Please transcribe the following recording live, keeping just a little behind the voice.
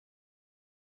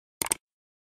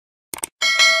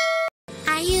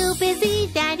busy,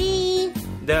 Daddy?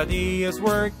 Daddy is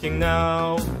working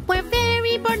now. We're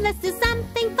very bored, let's do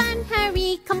something fun.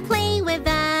 Hurry, come play with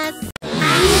us.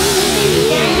 Are you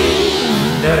busy, Daddy?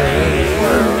 Daddy is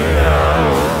working now.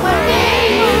 We're very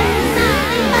bored, let's do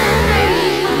something fun. Hurry,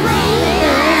 come play with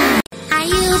us. Are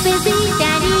you busy,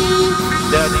 Daddy?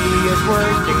 Daddy is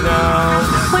working now.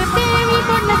 We're very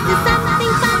bored, let's do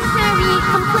something fun. Hurry,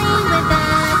 come play with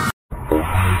us.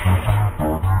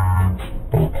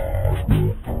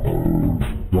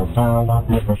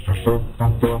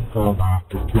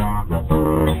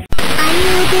 Are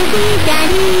you busy,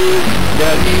 Daddy?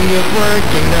 Daddy is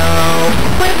working now.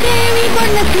 We're very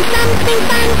bored, let's do something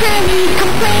fun. Hurry,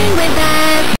 come play with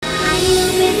us. Are you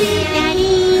busy,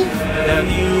 Daddy?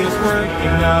 Daddy is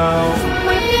working now.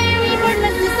 We're very bored,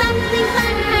 let's do something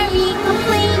fun. Hurry, come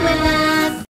play with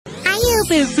us. Are you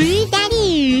busy,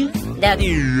 Daddy?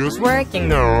 Daddy is working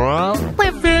now.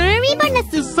 We're very bored, let's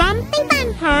do something fun.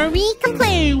 Hurry, come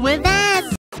play with us.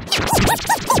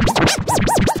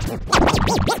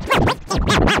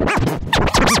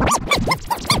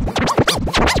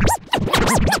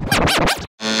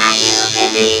 Are you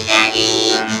busy,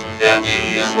 Daddy?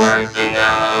 Daddy is working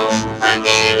now. We're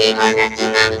very bored, let's do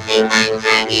something fun.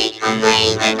 Hurry, come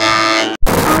play with us.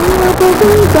 Are you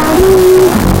busy, Daddy?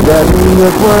 Daddy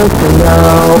is working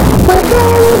now. We're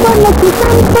very bored, let's do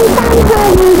something fun.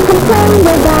 Hurry, come play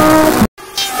with us.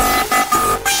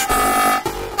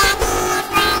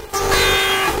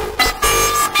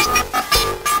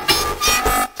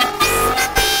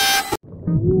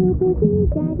 Are you busy,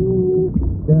 Daddy?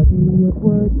 Daddy is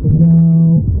working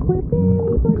now. We're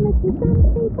very bored, let's do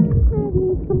something fun. Hurry,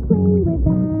 come play with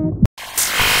us.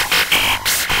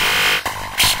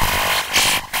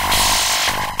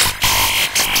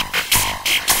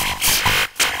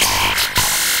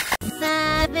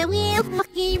 The wheels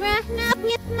lucky run up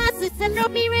with my sister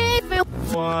Robbie River.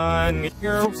 One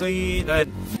girl say that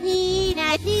Are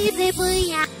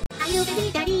you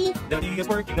busy, Daddy? Daddy is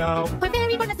working now. We're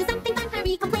very bored, let's do something fun.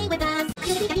 Hurry, come play with us. Are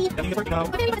you busy, Daddy? Daddy is working now.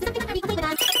 We're very bored, let's do something